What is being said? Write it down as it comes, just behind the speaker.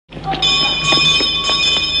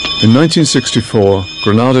In 1964,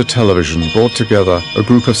 Granada Television brought together a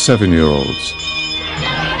group of 7-year-olds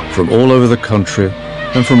from all over the country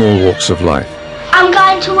and from all walks of life. I'm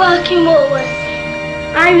going to work in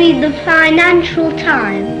Woolworths. I read the Financial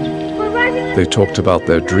Times. They talked about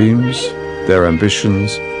their dreams, their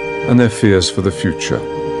ambitions, and their fears for the future.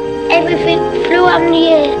 Everything flew up in the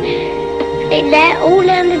air. It all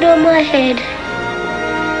landed on my head.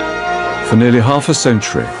 For nearly half a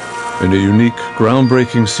century, in a unique,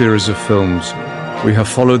 groundbreaking series of films, we have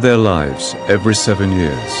followed their lives every 7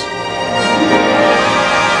 years.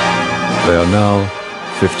 They are now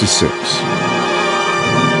 56.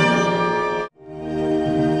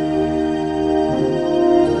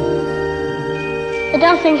 I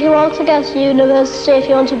don't think you want to go to university if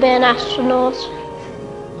you want to be an astronaut.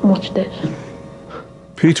 Watch this.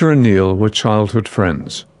 Peter and Neil were childhood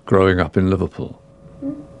friends growing up in Liverpool.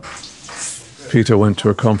 Peter went to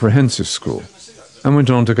a comprehensive school and went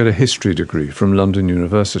on to get a history degree from London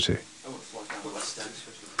University.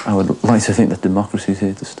 I would like to think that democracy is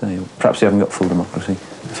here to stay. Perhaps we haven't got full democracy.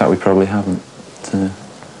 In fact, we probably haven't.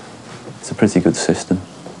 It's a pretty good system.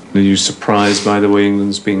 Are you surprised by the way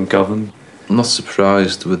England's being governed? I'm not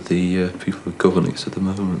surprised with the people who govern it at the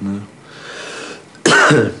moment, no.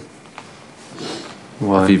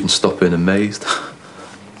 Why? I've even stopped being amazed.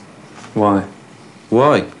 Why?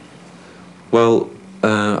 Why? Well, I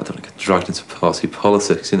don't want to get dragged into party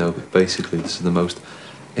politics, you know, but basically this is the most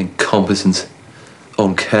incompetent,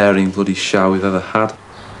 uncaring bloody show we've ever had.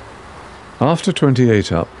 After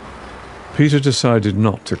 28 Up, Peter decided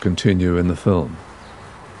not to continue in the film.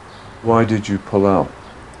 Why did you pull out?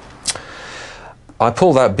 I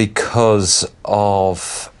pulled out because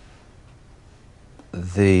of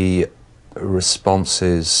the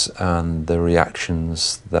responses and the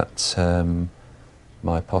reactions that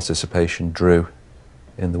my participation drew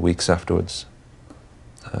in the weeks afterwards,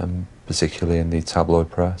 particularly in the tabloid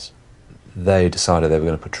press. They decided they were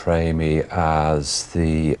going to portray me as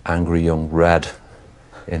the angry young red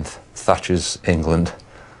in Thatcher's England.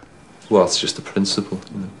 Well, it's just a principle,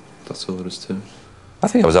 you know, that's all there is to it. I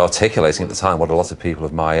think I was articulating at the time what a lot of people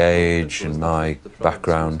of my age and my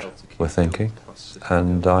background were thinking,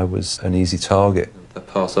 and I was an easy target. They're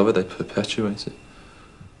part of it, they perpetuate it.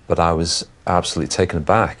 But I was absolutely taken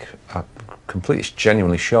aback, completely,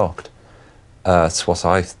 genuinely shocked at what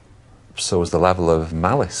I saw as the level of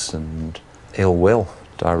malice and ill will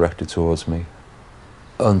directed towards me.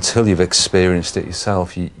 Until you've experienced it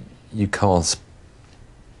yourself, you can't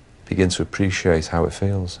begin to appreciate how it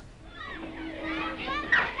feels.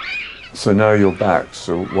 So now you're back,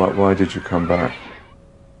 so why did you come back?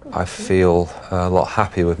 I feel a lot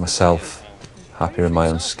happier with myself, happier in my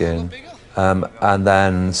own skin. And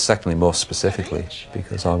then, secondly, more specifically,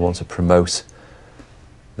 because I want to promote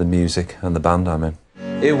the music and the band I'm in.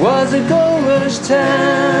 It was a gold rush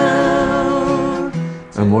town.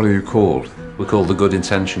 And what are you called? We're called the Good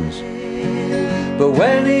Intentions. But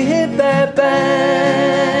when he hit that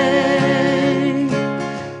bang,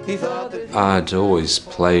 he thought that I'd always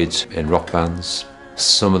played in rock bands,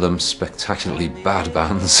 some of them spectacularly bad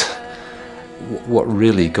bands. What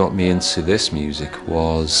really got me into this music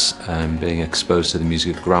was being exposed to the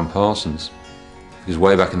music of Graham Parsons. Because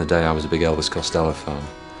way back in the day I was a big Elvis Costello fan,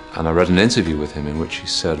 and I read an interview with him in which he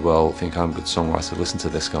said, well, I think I'm a good songwriter, listen to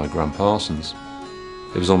this guy, Graham Parsons.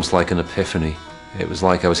 It was almost like an epiphany. It was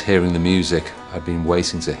like I was hearing the music I'd been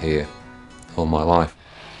waiting to hear all my life.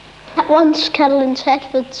 Once Carolyn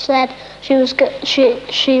Tedford said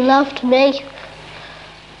she loved me.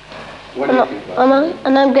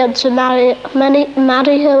 And I'm going to marry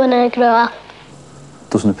her when I grow up.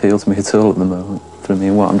 Doesn't appeal to me at all at the moment. For me,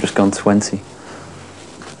 I'm just gone 20. I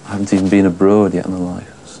haven't even been abroad yet in my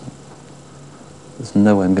life. So there's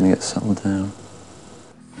no way I'm going to get settled down.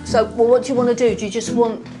 So, well, what do you want to do? Do you just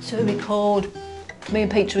want to record, me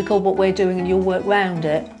and Pete to record what we're doing and you'll work round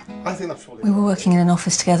it? I think that's probably... We were working in an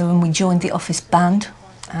office together and we joined the office band,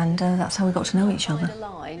 and that's how we got to know each other.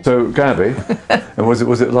 So, Gabi, and was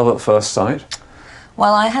it love at first sight?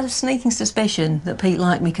 Well, I had a sneaking suspicion that Pete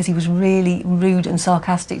liked me because he was really rude and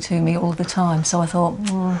sarcastic to me all the time, so I thought,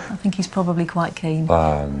 I think he's probably quite keen.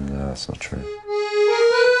 No, that's not true.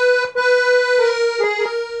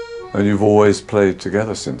 And you've always played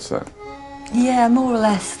together since then? Yeah, more or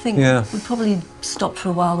less. I think Yeah. we probably stopped for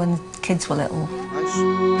a while when the kids were little.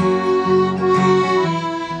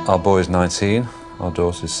 Our boy's 19, our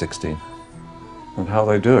daughter's 16. And how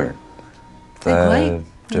are they doing? They're great. They're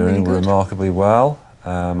doing really good. remarkably well.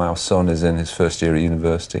 Our son is in his first year at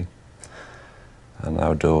university, and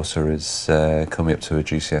our daughter is coming up to her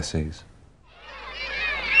GCSEs.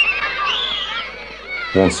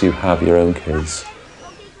 once you have your own kids,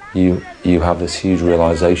 you have this huge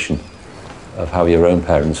realisation of how your own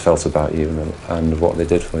parents felt about you and what they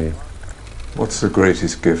did for you. What's the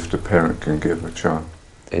greatest gift a parent can give a child?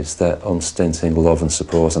 It's their unstinting love and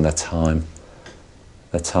support and their time.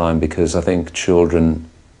 Their time, because I think children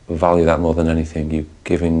value that more than anything. You're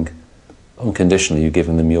giving, unconditionally, you're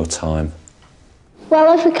giving them your time.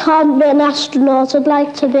 Well, if I can't be an astronaut, I'd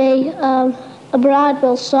like to be a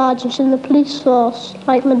bridewell sergeant in the police force,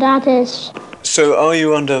 like my dad is. So are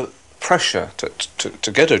you under pressure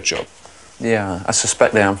to get a job? Yeah, I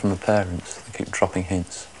suspect they am from the parents. They keep dropping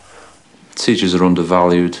hints. Teachers are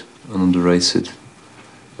undervalued and underrated,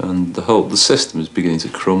 and the system is beginning to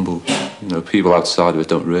crumble. You know, people outside of it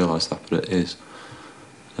don't realise that, but it is,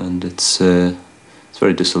 and it's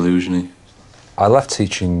very disillusioning. I left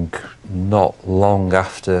teaching not long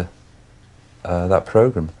after that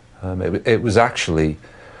programme. It was actually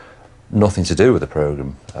nothing to do with the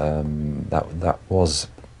programme. That was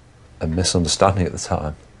a misunderstanding at the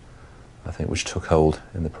time, I think, which took hold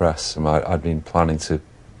in the press. I'd been planning to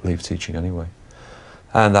leave teaching anyway,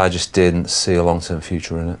 and I just didn't see a long-term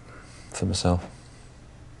future in it for myself.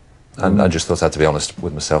 And I just thought I had to be honest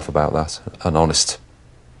with myself about that, and honest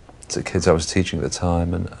to the kids I was teaching at the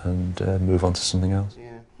time, and move on to something else.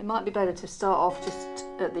 It might be better to start off just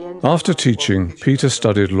at the end. After teaching, Peter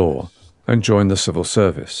studied law and joined the civil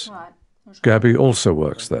service. Right. Gabi also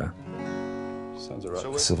works there.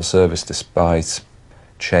 The civil service, despite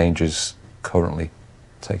changes currently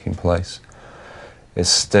taking place, is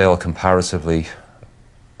still comparatively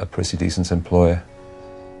a pretty decent employer.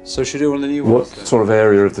 So should you do one of the new What ones? sort of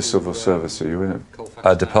area of the civil service are you in?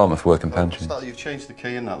 Department for Work and Pensions. You've changed the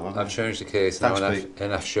key in that one. I've changed the key, it's now in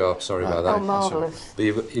F sharp, sorry about Oh, that. marvellous.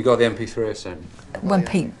 But you got the MP3 soon? When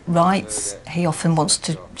Pete writes, he often wants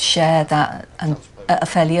to share that and at a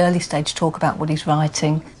fairly early stage talk about what he's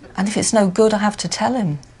writing. And if it's no good, I have to tell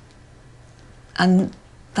him. And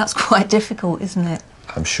that's quite difficult, isn't it?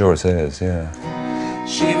 I'm sure it is, yeah.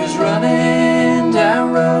 She was running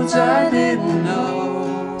down roads I didn't know.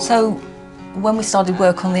 So when we started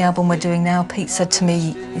work on the album we're doing now, Pete said to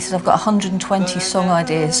me, he said, I've got 120 song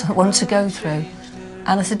ideas I want to go through.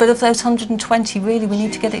 And I said, but of those 120, really, we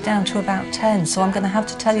need to get it down to about 10. So I'm going to have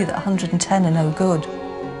to tell you that 110 are no good.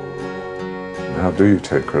 How do you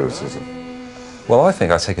take criticism? Well, I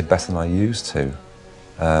think I take it better than I used to.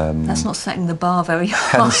 That's not setting the bar very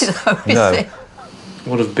high, though, is no. it?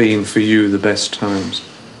 What have been for you the best times?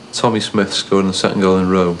 Tommy Smith scoring the second goal in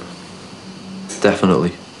Rome.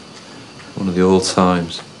 Definitely. One of the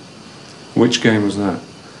all-times. Which game was that?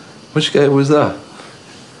 Which game was that?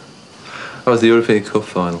 That was the European Cup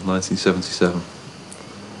final, 1977.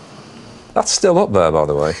 That's still up there, by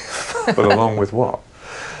the way. But along with what?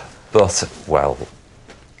 But, well,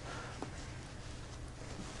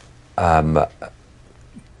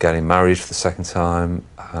 getting married for the second time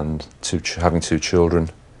and having two children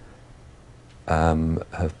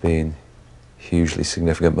have been hugely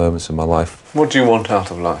significant moments in my life. What do you want out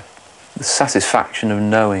of life? The satisfaction of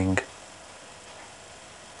knowing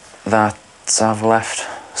that I've left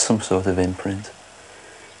some sort of imprint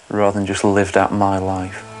rather than just lived out my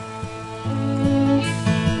life.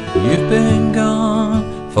 You've been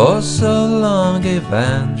gone for so long,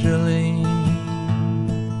 Evangeline.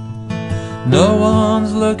 No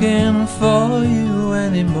one's looking for you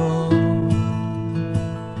anymore.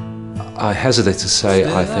 I hesitate to say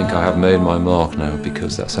I think I have made my mark now,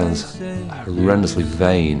 because that sounds horrendously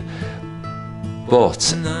vain.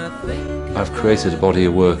 But I've created a body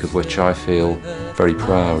of work of which I feel very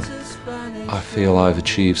proud. I feel I've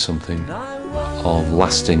achieved something of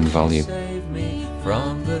lasting value.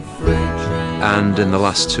 And in the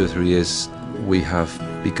last 2 or 3 years, we have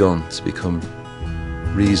begun to become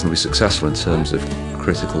reasonably successful in terms of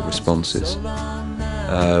critical responses.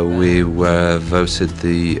 We were voted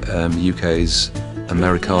the UK's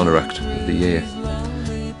Americana Act of the Year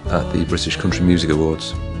at the British Country Music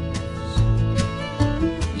Awards.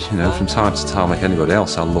 You know, from time to time, like anybody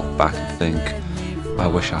else, I'll look back and think, I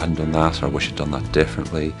wish I hadn't done that, or I wish I'd done that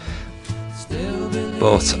differently.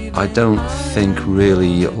 But I don't think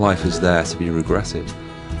really life is there to be regretted.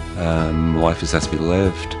 Life is there to be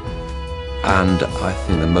lived. And I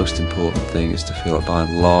think the most important thing is to feel that by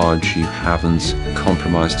and large you haven't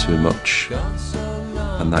compromised too much,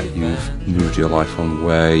 and that you've moved your life on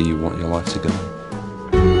where you want your life to go.